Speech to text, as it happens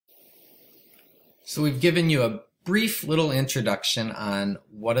So we've given you a brief little introduction on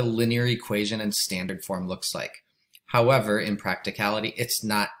what a linear equation in standard form looks like. However, in practicality, it's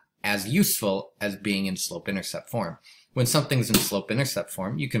not as useful as being in slope-intercept form. When something's in slope-intercept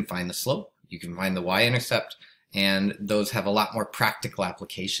form, you can find the slope, you can find the y-intercept, and those have a lot more practical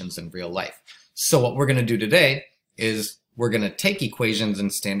applications in real life. So what we're going to do today is we're going to take equations in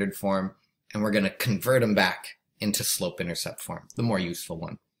standard form and we're going to convert them back into slope-intercept form, the more useful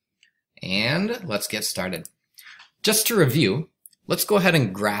one. And let's get started. Just to review, let's go ahead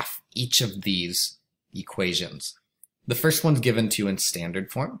and graph each of these equations. The first one's given to you in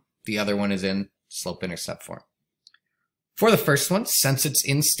standard form. The other one is in slope-intercept form. For the first one, since it's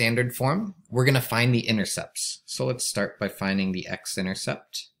in standard form, we're going to find the intercepts. So let's start by finding the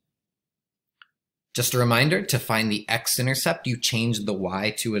x-intercept. Just a reminder, to find the x-intercept, you change the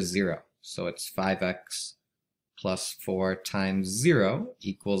y to a 0. So it's 5x plus 4 times 0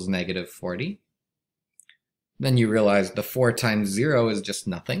 equals negative 40. Then you realize the 4 times 0 is just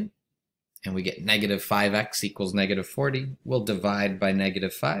nothing, and we get negative 5x equals negative 40. We'll divide by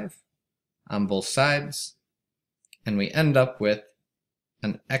negative 5 on both sides, and we end up with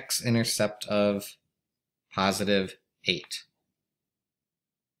an x-intercept of positive 8.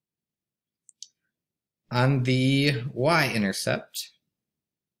 On the y-intercept,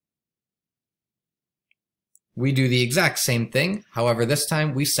 we do the exact same thing. However, this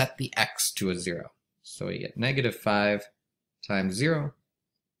time we set the x to a 0. So we get negative 5 times 0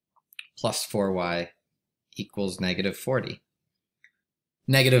 plus 4y equals negative 40.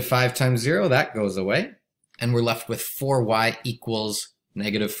 Negative 5 times 0, that goes away. And we're left with 4y equals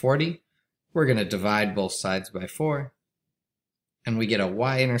negative 40. We're going to divide both sides by 4. And we get a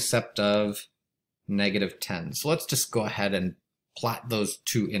y-intercept of negative 10. So let's just go ahead and plot those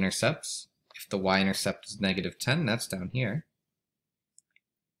two intercepts. If the y-intercept is negative 10, that's down here.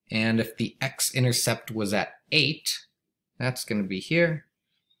 And if the x-intercept was at 8, that's going to be here.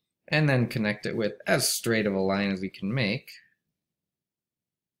 And then connect it with as straight of a line as we can make.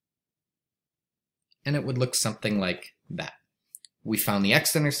 And it would look something like that. We found the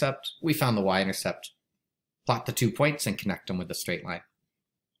x-intercept, we found the y-intercept. Plot the 2 points and connect them with a straight line.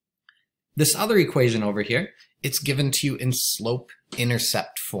 This other equation over here, it's given to you in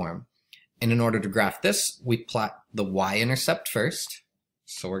slope-intercept form. And in order to graph this, we plot the y-intercept first.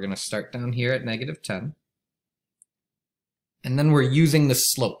 So we're going to start down here at negative 10. And then we're using the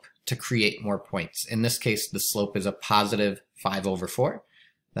slope to create more points. In this case, the slope is a positive 5 over 4.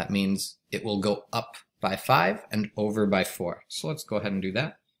 That means it will go up by 5 and over by 4. So let's go ahead and do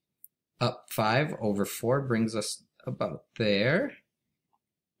that. Up 5 over 4 brings us about there.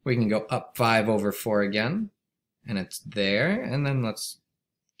 We can go up 5 over 4 again, and it's there. And then let's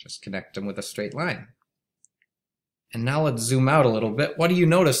just connect them with a straight line. And now let's zoom out a little bit. What do you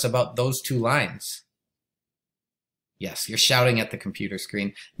notice about those two lines? Yes, you're shouting at the computer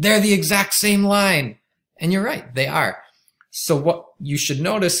screen. They're the exact same line. And you're right, they are. So what you should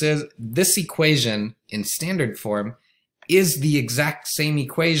notice is this equation in standard form is the exact same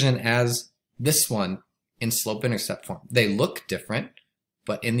equation as this one in slope-intercept form. They look different,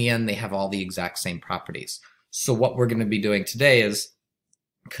 but in the end they have all the exact same properties. So what we're going to be doing today is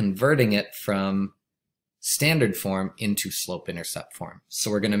converting it from standard form into slope-intercept form. So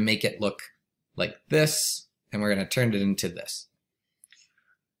we're going to make it look like this, and we're going to turn it into this.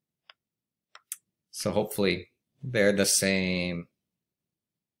 So hopefully they're the same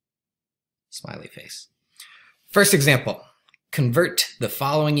smiley face. First example, convert the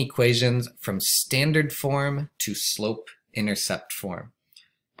following equations from standard form to slope-intercept form.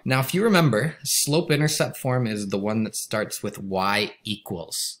 Now, if you remember, slope-intercept form is the one that starts with y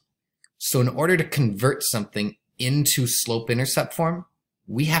equals. So in order to convert something into slope-intercept form,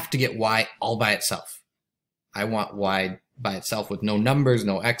 we have to get y all by itself. I want y by itself with no numbers,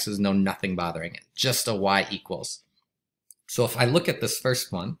 no x's, no nothing bothering it. Just a y equals. So if I look at this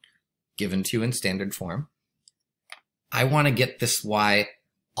first one, given to you in standard form, I want to get this y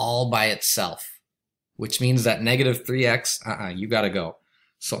all by itself, which means that negative 3x, you got to go.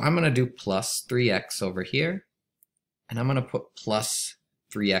 So I'm going to do plus 3x over here, and I'm going to put plus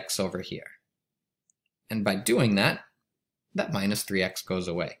 3x over here. And by doing that, that minus 3x goes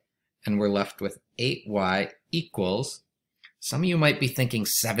away. And we're left with 8y equals, some of you might be thinking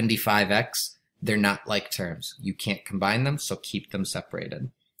 75x. They're not like terms. You can't combine them, so keep them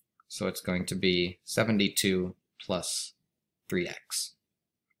separated. So it's going to be 72 plus 3x.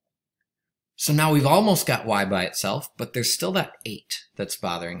 So now we've almost got y by itself, but there's still that 8 that's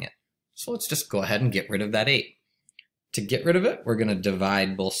bothering it. So let's just go ahead and get rid of that 8. To get rid of it, we're going to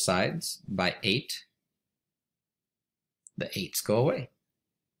divide both sides by 8. The 8's go away.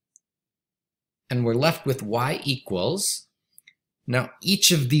 and we're left with y equals, now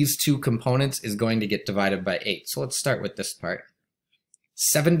each of these two components is going to get divided by 8. So let's start with this part.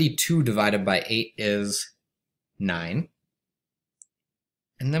 72 divided by 8 is 9.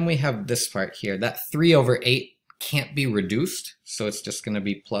 And then we have this part here. That 3 over 8 can't be reduced, so it's just going to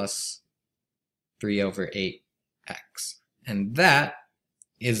be plus 3 over 8x. And that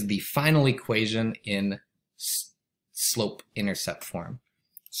is the final equation in slope-intercept form.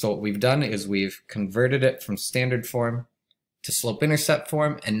 So what we've done is we've converted it from standard form to slope-intercept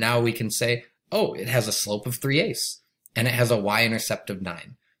form, and now we can say, oh, it has a slope of 3/8, and it has a y-intercept of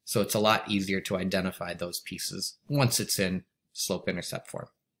 9. So it's a lot easier to identify those pieces once it's in slope-intercept form.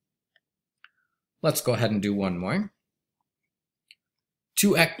 Let's go ahead and do one more.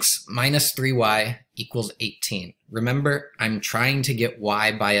 2x minus 3y equals 18. Remember, I'm trying to get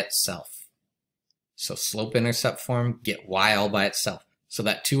y by itself. So slope-intercept form, get y all by itself. So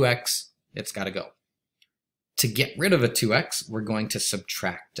that 2x, it's got to go. To get rid of a 2x, we're going to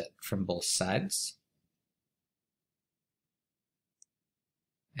subtract it from both sides.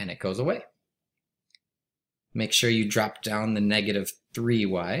 And it goes away. Make sure you drop down the negative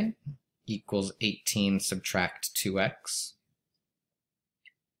 3y equals 18 subtract 2x.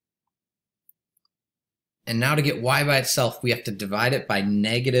 And now to get y by itself, we have to divide it by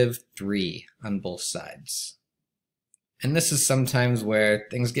negative 3 on both sides. And this is sometimes where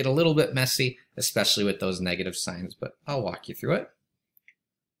things get a little bit messy, especially with those negative signs, but I'll walk you through it.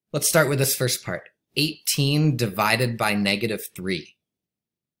 Let's start with this first part. 18 divided by negative 3.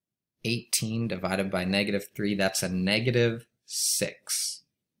 18 divided by negative 3, that's a negative 6.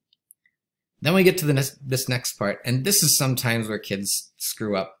 Then we get to this next part, and this is sometimes where kids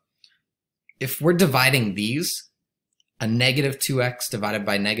screw up. If we're dividing these, a negative 2x divided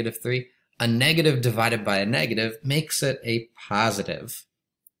by negative 3, a negative divided by a negative makes it a positive.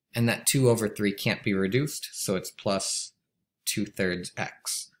 And that 2 over 3 can't be reduced, so it's plus 2/3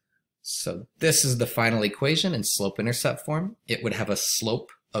 x. So this is the final equation in slope-intercept form. It would have a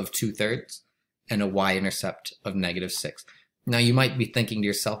slope of 2/3 and a y-intercept of negative 6. Now you might be thinking to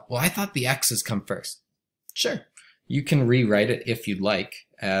yourself, well, I thought the x's come first. Sure, you can rewrite it if you'd like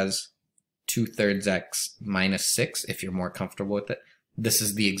as 2/3 x minus 6 if you're more comfortable with it. This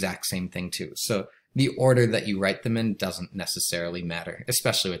is the exact same thing too. So the order that you write them in doesn't necessarily matter,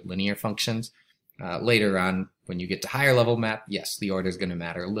 especially with linear functions. Later on, when you get to higher level math, yes, the order is going to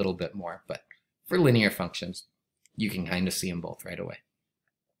matter a little bit more, but for linear functions, you can kind of see them both right away.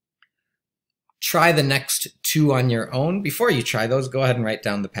 Try the next two on your own. Before you try those, go ahead and write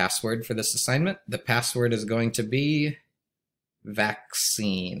down the password for this assignment. The password is going to be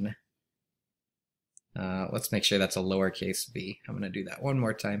vaccine. Let's make sure that's a lowercase v. I'm going to do that one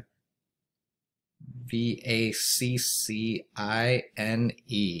more time. V-A-C-C-I-N-E.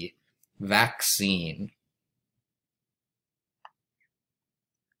 Vaccine.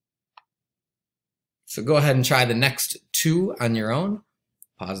 So go ahead and try the next two on your own.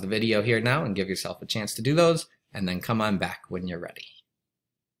 Pause the video here now and give yourself a chance to do those, and then come on back when you're ready.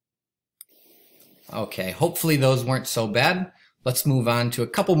 Okay, hopefully those weren't so bad. Let's move on to a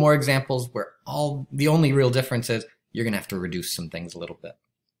couple more examples where the only real difference is you're going to have to reduce some things a little bit.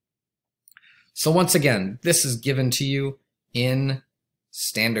 So once again, this is given to you in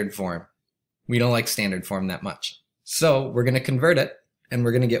standard form. We don't like standard form that much. So we're going to convert it, and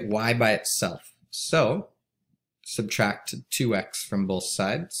we're going to get y by itself. So subtract 2x from both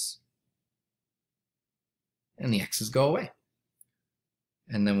sides, and the x's go away.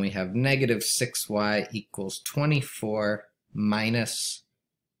 And then we have negative 6y equals 24 minus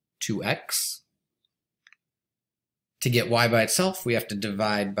 2x. To get y by itself, we have to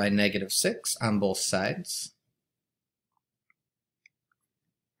divide by negative 6 on both sides.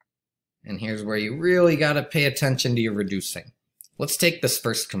 And here's where you really got to pay attention to your reducing. Let's take this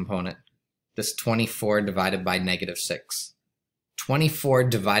first component, this 24 divided by negative 6. 24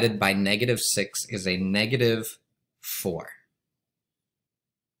 divided by negative 6 is a negative 4.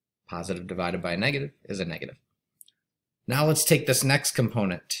 Positive divided by a negative is a negative. Now let's take this next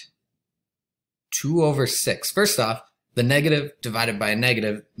component, 2 over 6. First off, the negative divided by a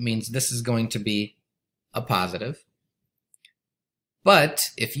negative means this is going to be a positive. But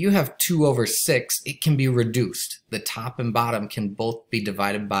if you have 2 over 6, it can be reduced. The top and bottom can both be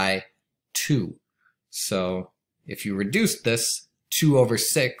divided by 2. So if you reduce this, 2 over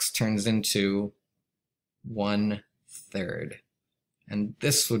 6 turns into 1/3. And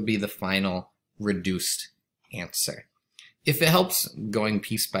this would be the final reduced answer. If it helps going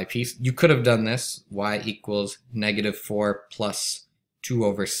piece by piece, you could have done this, y equals negative 4 plus 2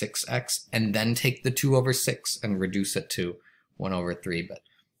 over 6x, and then take the 2 over 6 and reduce it to 1/3. But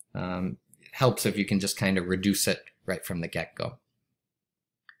helps if you can just kind of reduce it right from the get-go.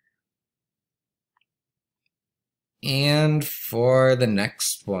 And for the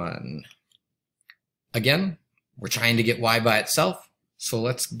next one, again, we're trying to get y by itself, so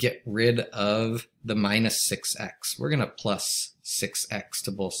let's get rid of the minus 6x. We're going to plus 6x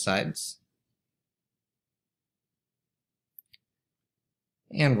to both sides.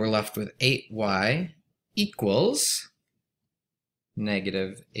 And we're left with 8y equals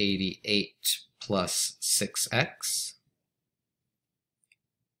negative 88 plus 6x.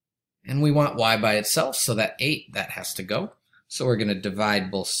 And we want y by itself, so that 8, that has to go. So we're going to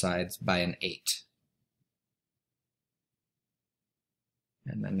divide both sides by an 8.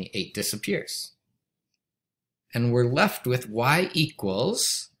 And then the 8 disappears. And we're left with y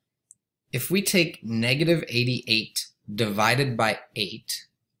equals, if we take negative 88 divided by 8,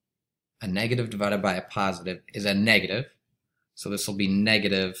 a negative divided by a positive is a negative. So this will be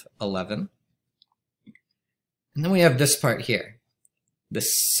negative 11. And then we have this part here, the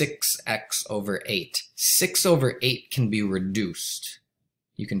 6x over 8. 6 over 8 can be reduced.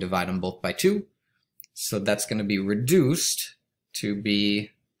 You can divide them both by 2. So that's going to be reduced to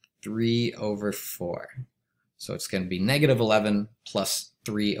be 3 over 4. So it's going to be negative 11 plus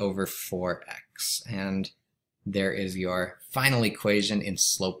 3 over 4x. And there is your final equation in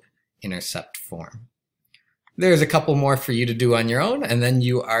slope-intercept form. There's a couple more for you to do on your own, and then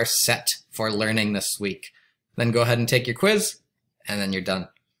you are set for learning this week. Then go ahead and take your quiz, and then you're done.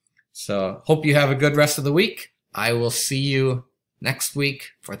 So hope you have a good rest of the week. I will see you next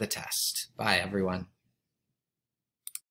week for the test. Bye, everyone.